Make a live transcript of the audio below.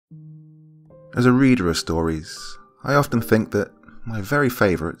As a reader of stories, I often think that my very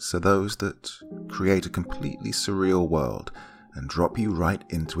favourites are those that create a completely surreal world and drop you right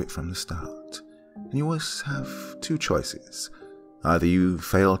into it from the start. And you always have two choices. Either you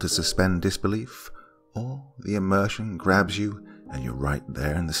fail to suspend disbelief, or the immersion grabs you and you're right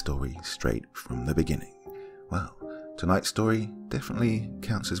there in the story straight from the beginning. Well, tonight's story definitely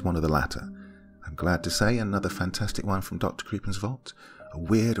counts as one of the latter. I'm glad to say another fantastic one from Dr. Creepen's vault. A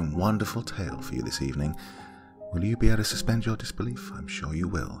weird and wonderful tale for you this evening. Will you be able to suspend your disbelief? I'm sure you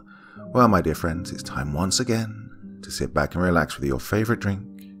will. Well, my dear friends, it's time once again to sit back and relax with your favourite drink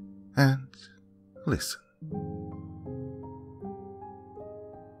and listen.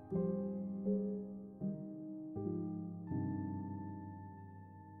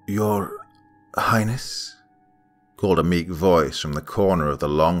 Your Highness? Called a meek voice from the corner of the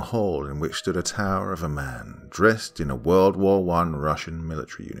long hall in which stood a tower of a man dressed in a World War I Russian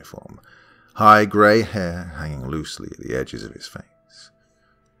military uniform, high grey hair hanging loosely at the edges of his face.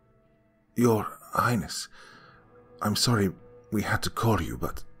 Your Highness, I'm sorry we had to call you,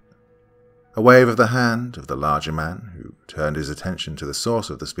 but... A wave of the hand of the larger man, who turned his attention to the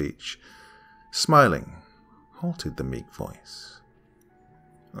source of the speech, smiling, halted the meek voice.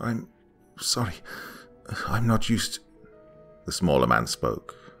 I'm sorry. I'm not used... The smaller man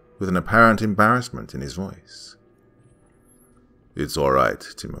spoke, with an apparent embarrassment in his voice. It's all right,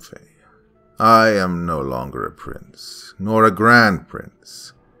 Timothy. I am no longer a prince, nor a grand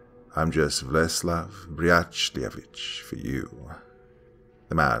prince. I'm just Vleslav Bryachlievich for you.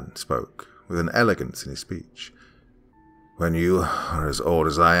 The man spoke, with an elegance in his speech. When you are as old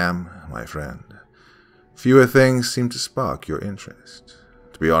as I am, my friend, fewer things seem to spark your interest.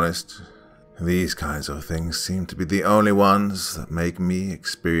 To be honest, these kinds of things seem to be the only ones that make me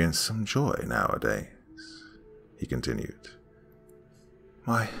experience some joy nowadays, he continued.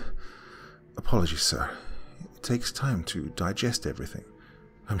 My apologies, sir. It takes time to digest everything.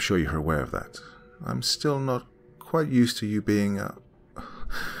 I'm sure you're aware of that. I'm still not quite used to you being a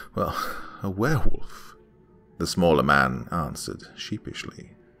werewolf, the smaller man answered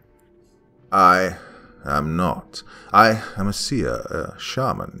sheepishly. I am not. I am a seer, a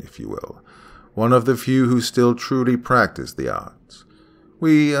shaman, if you will. One of the few who still truly practice the art.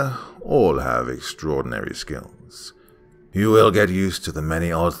 We all have extraordinary skills. You will get used to the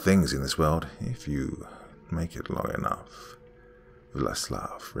many odd things in this world if you make it long enough,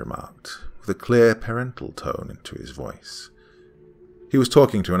 Vleslav remarked, with a clear parental tone into his voice. He was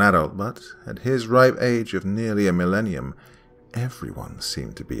talking to an adult, but at his ripe age of nearly a millennium, everyone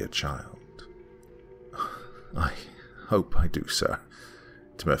seemed to be a child. I hope I do, sir,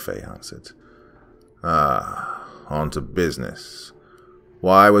 Timofey answered. On to business.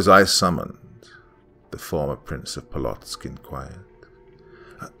 Why was I summoned? The former Prince of Polotsk inquired.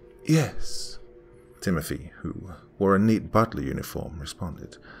 Yes, Timothy, who wore a neat butler uniform,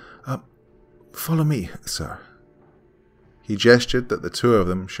 responded. Follow me, sir. He gestured that the two of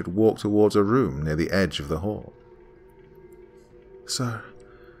them should walk towards a room near the edge of the hall. Sir,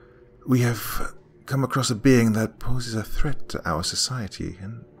 we have come across a being that poses a threat to our society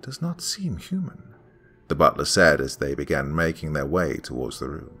and does not seem human, the butler said as they began making their way towards the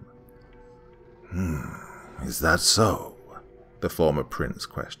room. Is that so? The former prince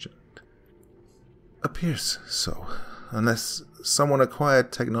questioned. Appears so, unless someone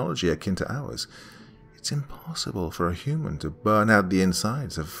acquired technology akin to ours. It's impossible for a human to burn out the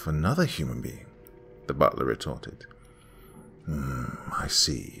insides of another human being, the butler retorted. I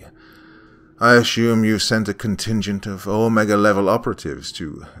see. I assume you sent a contingent of Omega-level operatives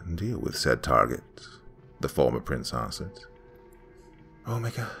to deal with said target, the former prince answered.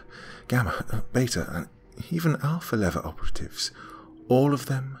 Omega, Gamma, Beta, and even Alpha-level operatives, all of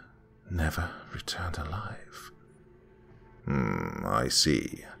them never returned alive. I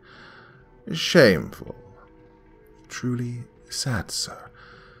see. Shameful. Truly sad, sir.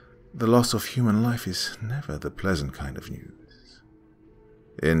 The loss of human life is never the pleasant kind of news.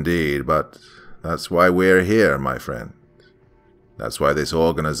 Indeed, but that's why we're here, my friend. That's why this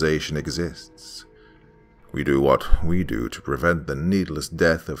organization exists. We do what we do to prevent the needless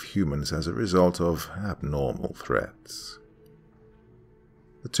death of humans as a result of abnormal threats.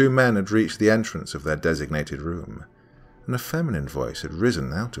 The two men had reached the entrance of their designated room, and a feminine voice had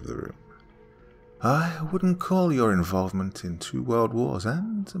risen out of the room. I wouldn't call your involvement in 2 world wars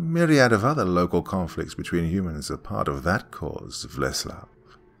and a myriad of other local conflicts between humans a part of that cause, Vleslav.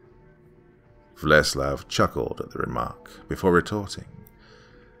 Vleslav chuckled at the remark, before retorting.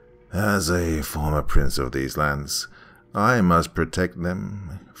 As a former prince of these lands, I must protect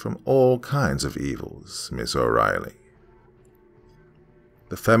them from all kinds of evils, Miss O'Reilly.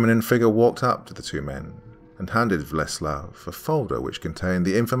 The feminine figure walked up to the two men and handed Vleslav a folder which contained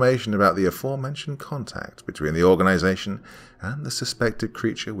the information about the aforementioned contact between the organization and the suspected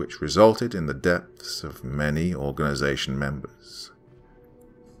creature which resulted in the deaths of many organization members.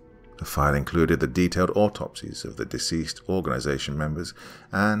 The file included the detailed autopsies of the deceased organization members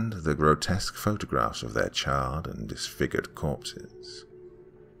and the grotesque photographs of their charred and disfigured corpses.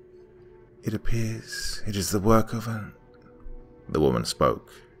 "It appears it is the work of an..." The woman spoke,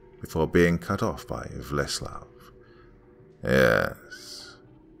 before being cut off by Vleslav. "Yes,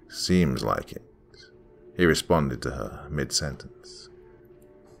 seems like it," he responded to her mid-sentence.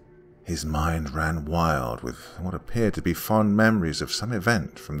 His mind ran wild with what appeared to be fond memories of some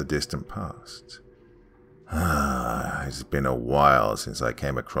event from the distant past. "It's been a while since I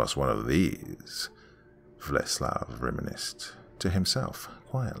came across one of these," Vleslav reminisced to himself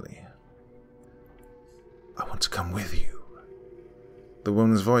quietly. "I want to come with you." The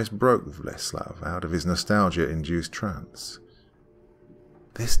woman's voice broke Vleslav out of his nostalgia-induced trance.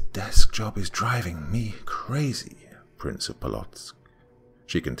 "This desk job is driving me crazy, Prince of Polotsk,"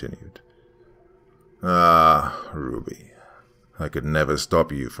 she continued. "Ruby, I could never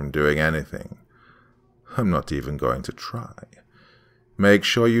stop you from doing anything. I'm not even going to try. Make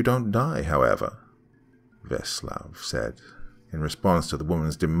sure you don't die, however," Vleslav said, in response to the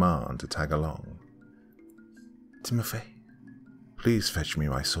woman's demand to tag along. "Timofey, please fetch me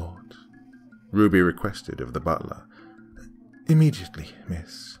my sword," Ruby requested of the butler. "Immediately,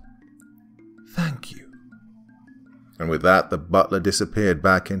 miss." "Thank you." And with that, the butler disappeared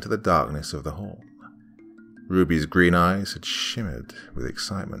back into the darkness of the hall. Ruby's green eyes had shimmered with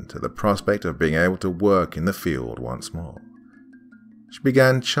excitement at the prospect of being able to work in the field once more. She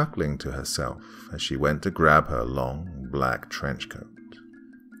began chuckling to herself as she went to grab her long black trench coat.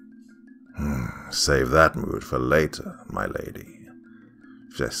 "Save that mood for later, my lady,"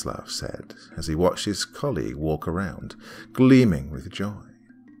 Vleslav said as he watched his colleague walk around, gleaming with joy.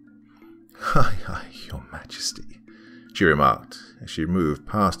 Aye, your majesty," she remarked as she moved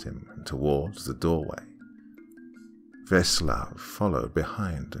past him and towards the doorway. Vleslav followed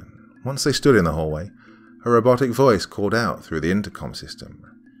behind, and once they stood in the hallway, a robotic voice called out through the intercom system.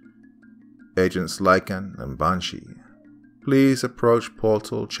 "Agents Lycan and Banshee, please approach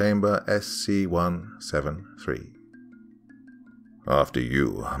portal chamber SC-173. "After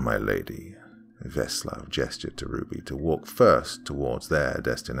you, my lady," Vleslav gestured to Ruby to walk first towards their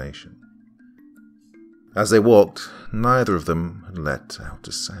destination. As they walked, neither of them had let out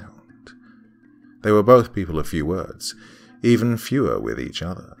a sound. They were both people of few words, even fewer with each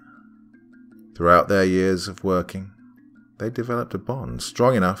other. Throughout their years of working, they developed a bond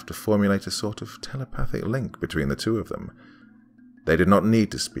strong enough to formulate a sort of telepathic link between the two of them. They did not need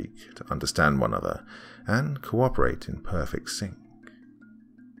to speak to understand one another and cooperate in perfect sync.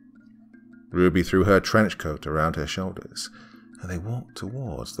 Ruby threw her trench coat around her shoulders, and they walked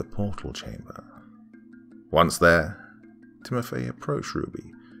towards the portal chamber. Once there, Timofey approached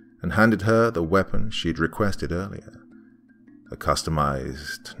Ruby and handed her the weapon she'd requested earlier, a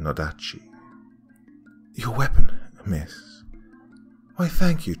customized Nodachi. "Your weapon, miss." "Why,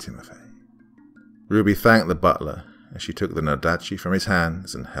 thank you, Timofey." Ruby thanked the butler as she took the Nodachi from his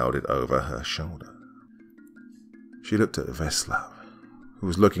hands and held it over her shoulder. She looked at Vleslav, who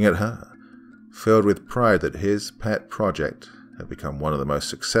was looking at her, filled with pride that his pet project had become one of the most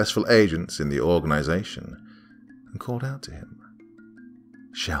successful agents in the organization, and called out to him.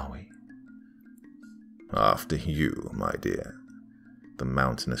 "Shall we?" "After you, my dear," the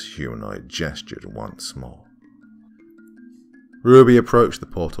mountainous humanoid gestured once more. Ruby approached the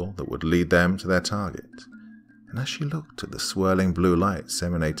portal that would lead them to their target, and as she looked at the swirling blue lights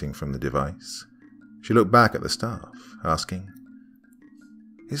emanating from the device, she looked back at the staff, asking,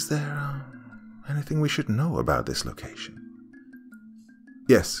 "Is there anything we should know about this location?"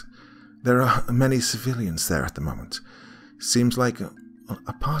 "Yes, there are many civilians there at the moment. Seems like a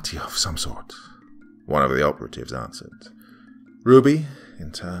party of some sort," one of the operatives answered. Ruby,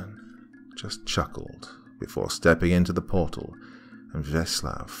 in turn, just chuckled before stepping into the portal, and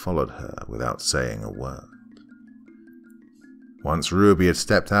Vleslav followed her without saying a word. Once Ruby had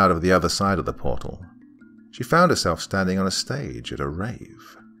stepped out of the other side of the portal, she found herself standing on a stage at a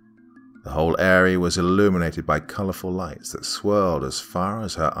rave. The whole area was illuminated by colourful lights that swirled as far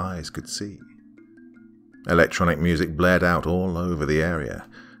as her eyes could see. Electronic music blared out all over the area,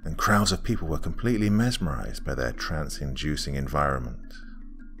 and crowds of people were completely mesmerized by their trance-inducing environment.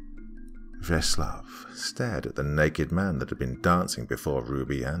 Vleslav stared at the naked man that had been dancing before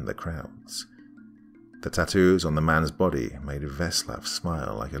Ruby and the crowds. The tattoos on the man's body made Vleslav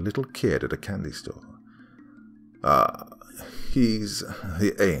smile like a little kid at a candy store. He's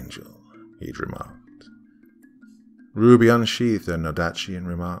the angel, he'd remarked. Ruby unsheathed her Nodachi and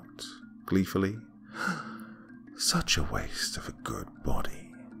remarked, gleefully, such a waste of a good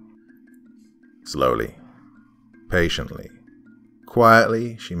body. Slowly, patiently,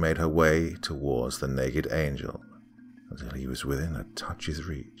 quietly, she made her way towards the naked angel until he was within a touch's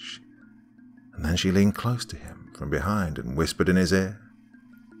reach, and then she leaned close to him from behind and whispered in his ear,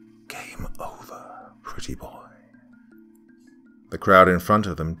 "Game over, pretty boy." The crowd in front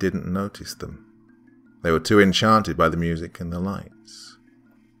of them didn't notice them. They were too enchanted by the music and the lights.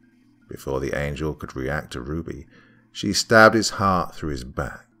 Before the angel could react to Ruby, she stabbed his heart through his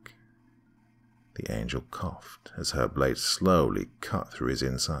back. The angel coughed as her blade slowly cut through his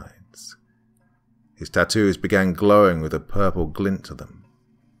insides. His tattoos began glowing with a purple glint to them.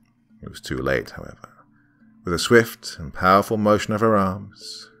 It was too late, however. With a swift and powerful motion of her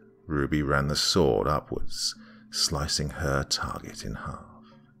arms, Ruby ran the sword upwards, slicing her target in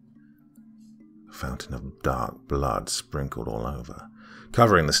half. A fountain of dark blood sprinkled all over,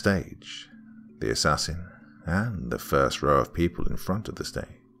 covering the stage, the assassin, and the first row of people in front of the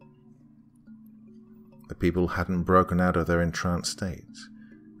stage. The people hadn't broken out of their entranced state,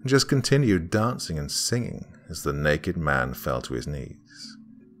 and just continued dancing and singing as the naked man fell to his knees.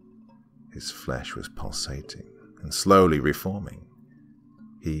 His flesh was pulsating and slowly reforming.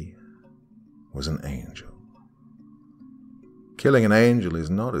 He was an angel. Killing an angel is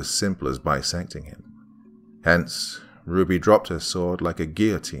not as simple as bisecting him. Hence, Ruby dropped her sword like a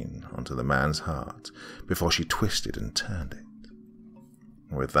guillotine onto the man's heart before she twisted and turned it.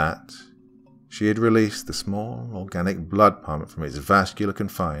 With that, she had released the small, organic blood pump from its vascular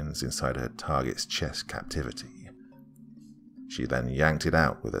confines inside her target's chest cavity. She then yanked it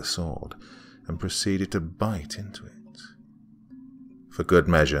out with her sword and proceeded to bite into it, for good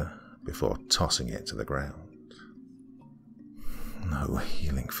measure, before tossing it to the ground. "No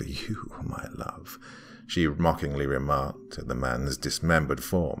healing for you, my love," she mockingly remarked at the man's dismembered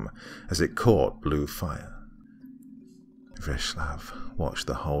form as it caught blue fire. Vreslav watched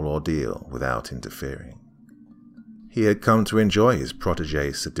the whole ordeal without interfering. He had come to enjoy his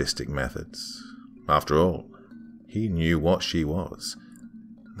protégé's sadistic methods. After all, he knew what she was,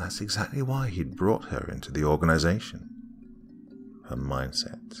 and that's exactly why he'd brought her into the organization. Her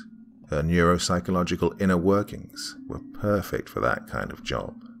mindset, her neuropsychological inner workings were perfect for that kind of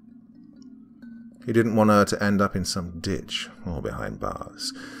job. He didn't want her to end up in some ditch or behind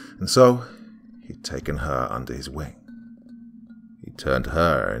bars, and so he'd taken her under his wing. He turned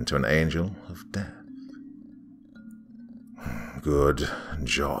her into an angel of death. "Good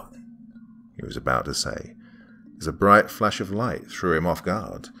job," he was about to say, as a bright flash of light threw him off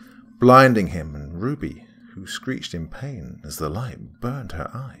guard, blinding him and Ruby, who screeched in pain as the light burned her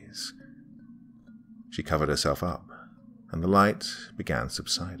eyes. She covered herself up, and the light began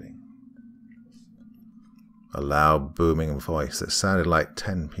subsiding. A loud, booming voice that sounded like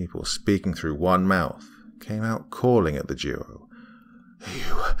 10 people speaking through one mouth came out calling at the duo.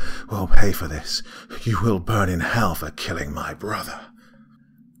 "You will pay for this. You will burn in hell for killing my brother."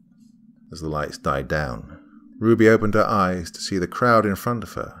 As the lights died down, Ruby opened her eyes to see the crowd in front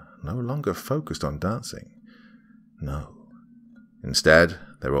of her no longer focused on dancing. No. Instead,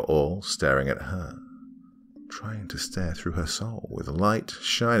 they were all staring at her, trying to stare through her soul with light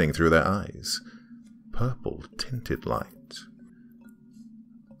shining through their eyes. Purple-tinted light.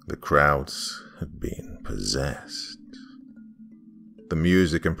 The crowds had been possessed. The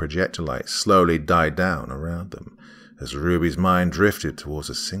music and projector lights slowly died down around them as Ruby's mind drifted towards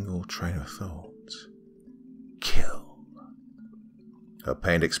a single train of thought. Kill. Her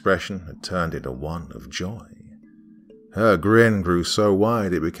pained expression had turned into one of joy. Her grin grew so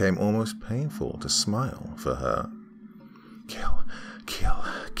wide it became almost painful to smile for her. "Kill, kill,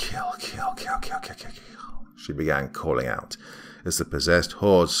 kill, kill, kill, kill, kill, kill, kill," she began calling out as the possessed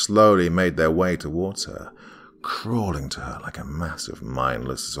hordes slowly made their way towards her, crawling to her like a mass of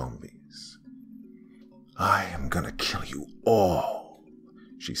mindless zombies. "I am gonna kill you all,"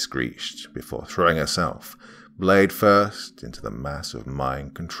 she screeched before throwing herself, blade first, into the mass of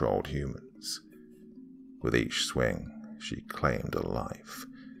mind-controlled humans. With each swing, she claimed a life.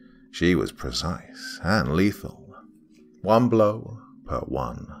 She was precise and lethal. One blow per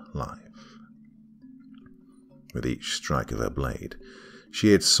one life. With each strike of her blade,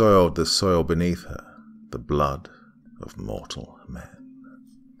 she had soiled the soil beneath her, the blood of mortal men.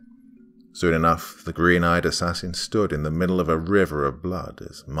 Soon enough, the green-eyed assassin stood in the middle of a river of blood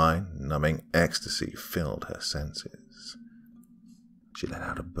as mind-numbing ecstasy filled her senses. She let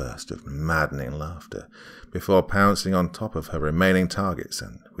out a burst of maddening laughter before pouncing on top of her remaining targets,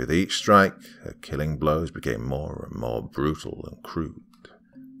 and with each strike, her killing blows became more and more brutal and crude.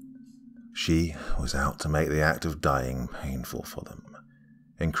 She was out to make the act of dying painful for them,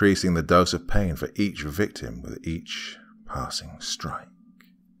 increasing the dose of pain for each victim with each passing strike.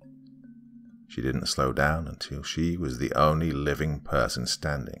 She didn't slow down until she was the only living person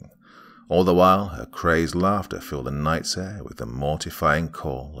standing. All the while, her crazed laughter filled the night's air with the mortifying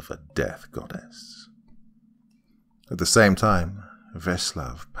call of a death goddess. At the same time,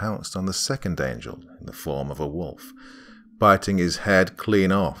 Veslav pounced on the second angel in the form of a wolf, biting his head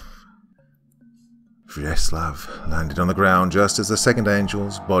clean off. Veslav landed on the ground just as the second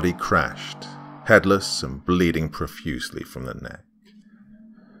angel's body crashed, headless and bleeding profusely from the neck.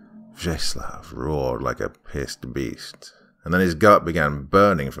 Veslav roared like a pissed beast, and then his gut began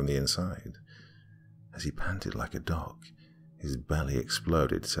burning from the inside. As he panted like a dog, his belly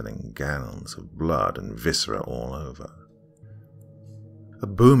exploded, sending gallons of blood and viscera all over. A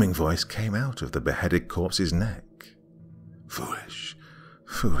booming voice came out of the beheaded corpse's neck. "Foolish,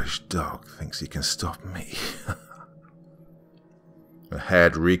 foolish dog thinks he can stop me." A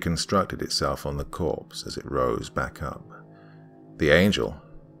head reconstructed itself on the corpse as it rose back up. The angel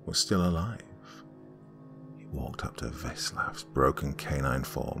was still alive. He walked up to Veslav's broken canine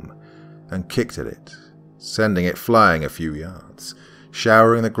form and kicked at it, sending it flying a few yards,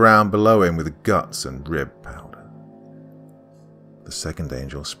 showering the ground below him with guts and rib powder. The second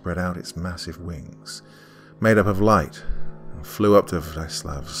angel spread out its massive wings, made up of light, and flew up to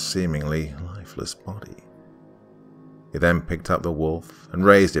Veslav's seemingly lifeless body. He then picked up the wolf and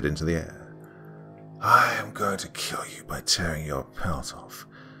raised it into the air. "I am going to kill you by tearing your pelt off,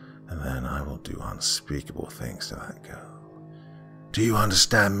 and then I will do unspeakable things to that girl. Do you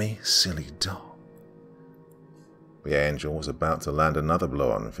understand me, silly dog?" The angel was about to land another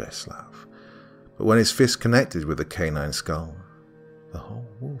blow on Veslav, but when his fist connected with the canine skull, the whole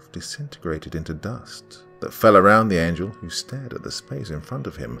wolf disintegrated into dust that fell around the angel, who stared at the space in front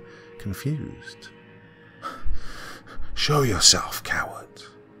of him, confused. "Show yourself, coward."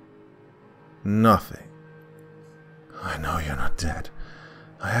 "Nothing." "I know you're not dead.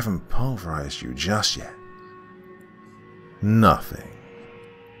 I haven't pulverized you just yet." "Nothing."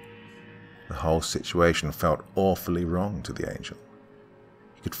 The whole situation felt awfully wrong to the angel.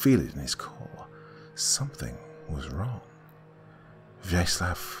 He could feel it in his core. Something was wrong.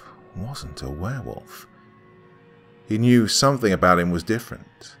 Veslav wasn't a werewolf. He knew something about him was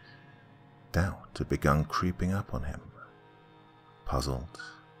different. Doubt had begun creeping up on him. Puzzled,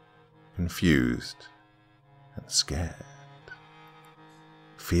 confused, and scared.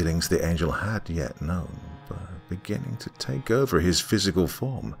 Feelings the angel had yet known were beginning to take over his physical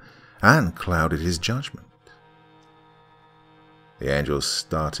form and clouded his judgment. The angel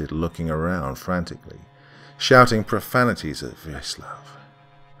started looking around frantically, shouting profanities at Veslav,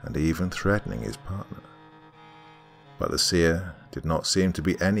 and even threatening his partner. But the seer did not seem to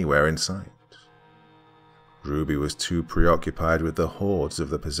be anywhere in sight. Ruby was too preoccupied with the hordes of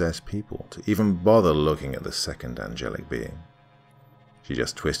the possessed people to even bother looking at the second angelic being. She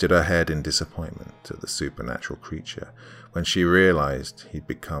just twisted her head in disappointment at the supernatural creature when she realized he'd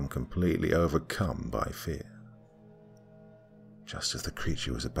become completely overcome by fear. Just as the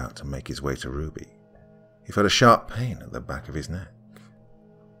creature was about to make his way to Ruby, he felt a sharp pain at the back of his neck,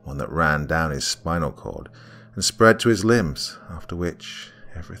 one that ran down his spinal cord and spread to his limbs, after which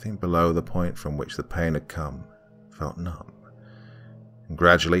everything below the point from which the pain had come felt numb, and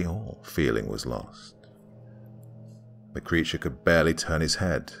gradually all feeling was lost. The creature could barely turn his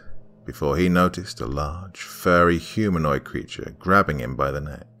head before he noticed a large, furry humanoid creature grabbing him by the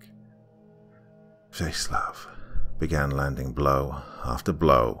neck. Veslav began landing blow after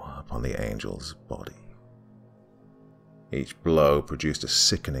blow upon the angel's body. Each blow produced a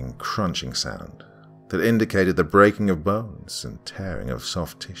sickening, crunching sound that indicated the breaking of bones and tearing of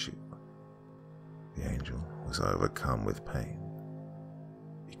soft tissue. The angel was overcome with pain.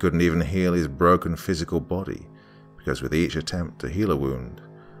 He couldn't even heal his broken physical body, because with each attempt to heal a wound,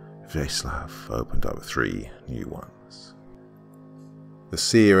 Veslav opened up 3 new ones. The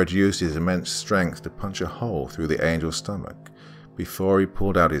seer had used his immense strength to punch a hole through the angel's stomach before he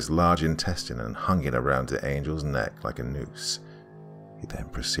pulled out his large intestine and hung it around the angel's neck like a noose. He then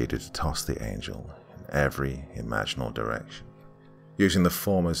proceeded to toss the angel in every imaginable direction, using the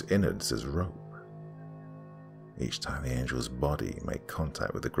former's innards as rope. Each time the angel's body made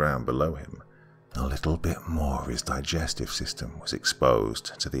contact with the ground below him, a little bit more of his digestive system was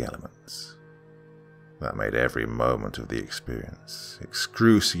exposed to the elements. That made every moment of the experience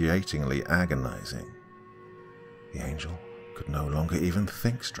excruciatingly agonizing. The angel could no longer even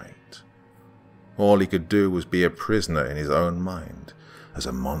think straight. All he could do was be a prisoner in his own mind, as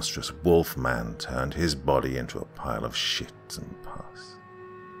a monstrous wolf man turned his body into a pile of shit and pus.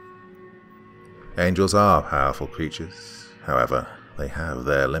 Angels are powerful creatures, however, they have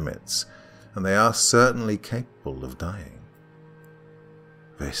their limits, and they are certainly capable of dying.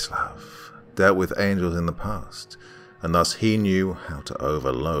 Veslav dealt with angels in the past, and thus he knew how to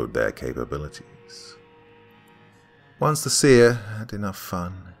overload their capabilities. Once the seer had enough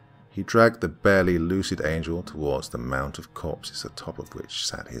fun, he dragged the barely lucid angel towards the mount of corpses atop of which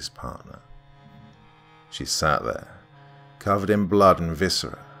sat his partner. She sat there, covered in blood and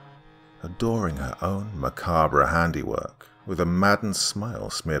viscera, adoring her own macabre handiwork, with a maddened smile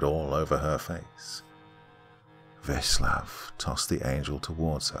smeared all over her face. Veslav tossed the angel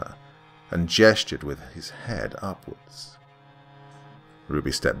towards her and gestured with his head upwards.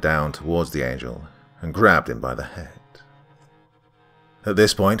 Ruby stepped down towards the angel and grabbed him by the head. At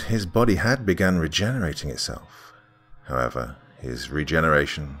this point, his body had begun regenerating itself. However, his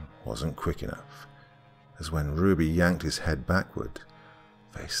regeneration wasn't quick enough, as when Ruby yanked his head backward,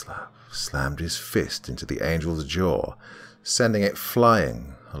 Veslav slammed his fist into the angel's jaw, sending it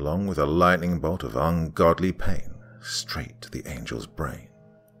flying, along with a lightning bolt of ungodly pain, straight to the angel's brain.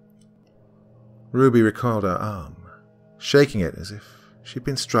 Ruby recoiled her arm, shaking it as if she'd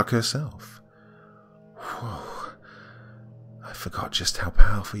been struck herself. Whoa, I forgot just how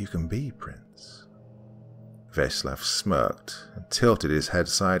powerful you can be, Prince. Veslav smirked and tilted his head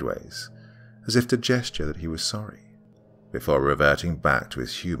sideways, as if to gesture that he was sorry, before reverting back to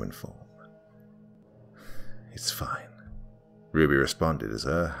his human form. It's fine, Ruby responded as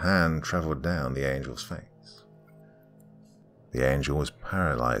her hand travelled down the angel's face. The angel was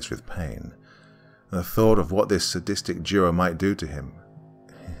paralyzed with pain, and the thought of what this sadistic duo might do to him,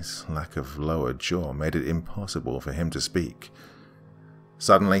 his lack of lower jaw made it impossible for him to speak.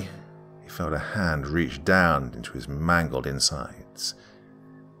 Suddenly, he felt a hand reach down into his mangled insides.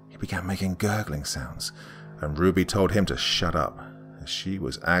 He began making gurgling sounds, and Ruby told him to shut up, as she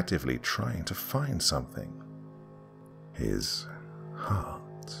was actively trying to find something. His heart.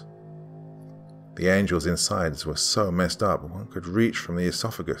 The angel's insides were so messed up one could reach from the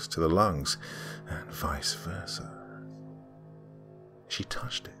esophagus to the lungs, and vice versa. She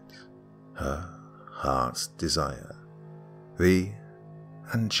touched it, her heart's desire, the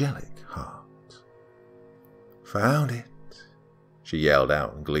angelic heart. Found it, she yelled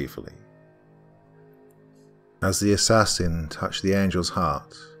out gleefully. As the assassin touched the angel's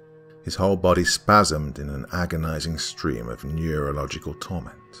heart, his whole body spasmed in an agonizing stream of neurological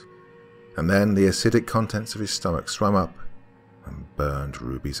torment, and then the acidic contents of his stomach swam up and burned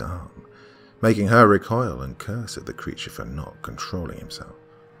Ruby's arm, making her recoil and curse at the creature for not controlling himself.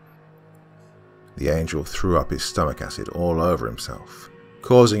 The angel threw up his stomach acid all over himself,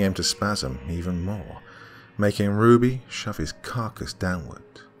 causing him to spasm even more, making Ruby shove his carcass downward.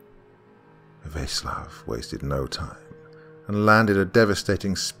 Veslav wasted no time, and landed a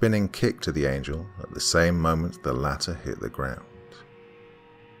devastating spinning kick to the angel at the same moment the latter hit the ground.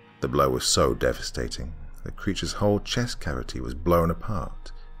 The blow was so devastating, the creature's whole chest cavity was blown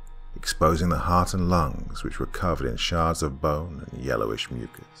apart, exposing the heart and lungs, which were covered in shards of bone and yellowish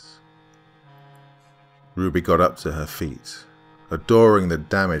mucus. Ruby got up to her feet, adoring the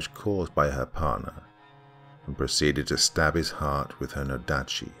damage caused by her partner, and proceeded to stab his heart with her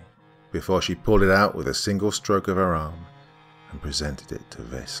nodachi, before she pulled it out with a single stroke of her arm and presented it to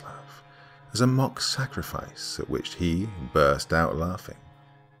Veslav as a mock sacrifice, at which he burst out laughing.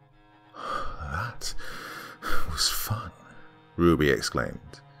 That was fun, Ruby exclaimed.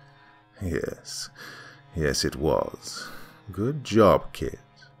 Yes it was. Good job, kid,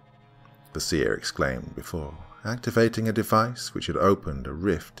 the seer exclaimed before activating a device which had opened a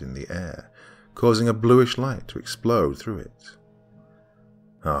rift in the air, causing a bluish light to explode through it.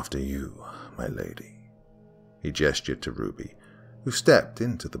 After you, my lady, he gestured to Ruby, who stepped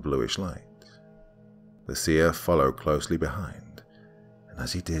into the bluish light. The seer followed closely behind, and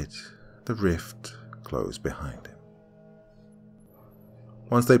as he did, the rift closed behind him.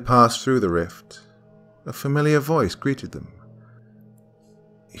 Once they passed through the rift, a familiar voice greeted them.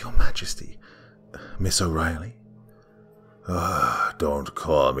 Your Majesty, Miss O'Reilly? Don't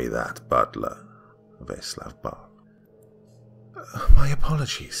call me that, butler, Veslav barked. My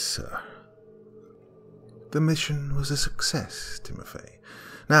apologies, sir. The mission was a success, Timothy.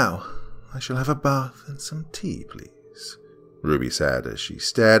 Now, I shall have a bath and some tea, please, Ruby said as she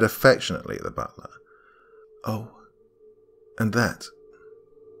stared affectionately at the butler. Oh, and that.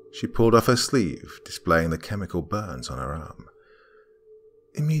 She pulled off her sleeve, displaying the chemical burns on her arm.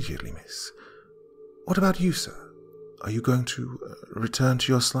 Immediately, miss. What about you, sir? are you going to return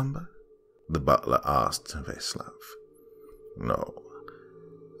to your slumber? The butler asked Veslav. No,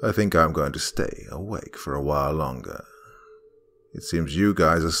 I think I'm going to stay awake for a while longer. It seems you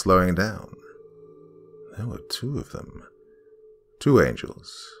guys are slowing down. There were 2 of them. 2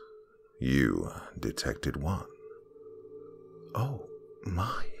 angels. You detected 1. Oh,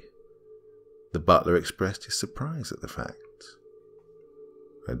 my. The butler expressed his surprise at the fact.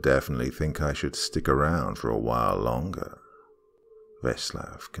 I definitely think I should stick around for a while longer,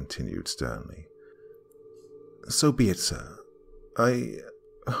 Veslav continued sternly. So be it, sir. I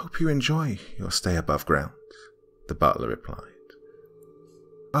hope you enjoy your stay above ground, the butler replied.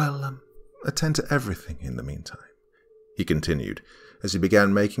 I'll attend to everything in the meantime, he continued as he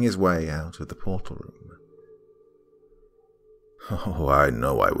began making his way out of the portal room. Oh, I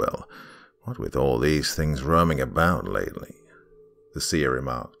know I will. What with all these things roaming about lately, the seer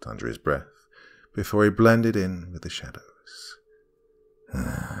remarked under his breath, before he blended in with the shadows.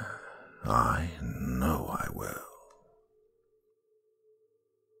 I know I will.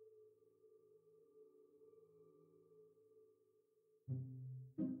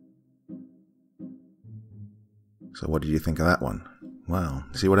 So what did you think of that one? Well,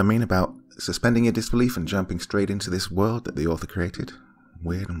 see what I mean about suspending your disbelief and jumping straight into this world that the author created?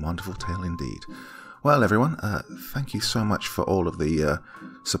 Weird and wonderful tale indeed. Well, everyone, thank you so much for all of the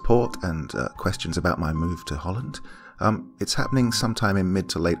support and questions about my move to Holland. It's happening sometime in mid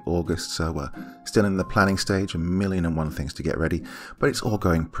to late August, so we're still in the planning stage, 1,000,001 things to get ready, but it's all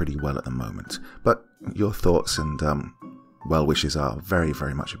going pretty well at the moment. But your thoughts and well wishes are very,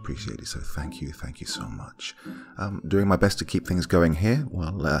 very much appreciated, so thank you so much. Doing my best to keep things going here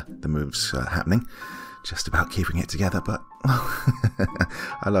while the move's happening. Just about keeping it together, but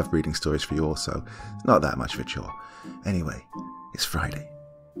I love reading stories for you all, so it's not that much of a chore. Anyway, it's Friday.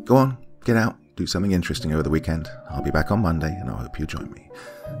 Go on, get out, do something interesting over the weekend. I'll be back on Monday, and I hope you join me.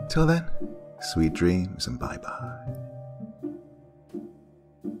 Till then, sweet dreams and bye-bye.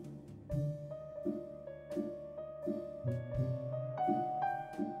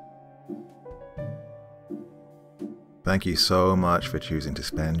 Thank you so much for choosing to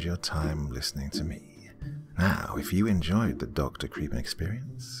spend your time listening to me. Now, if you enjoyed the Dr. Creepen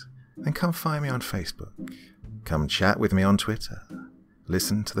experience, then come find me on Facebook. Come chat with me on Twitter.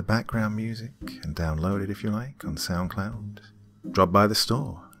 Listen to the background music and download it if you like on SoundCloud. Drop by the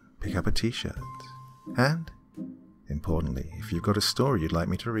store, pick up a t-shirt. And, importantly, if you've got a story you'd like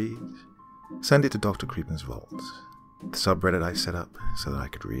me to read, send it to Dr. Creepen's Vault, the subreddit I set up so that I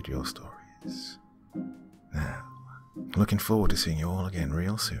could read your stories. Now, looking forward to seeing you all again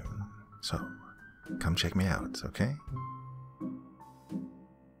real soon. So, come check me out, okay?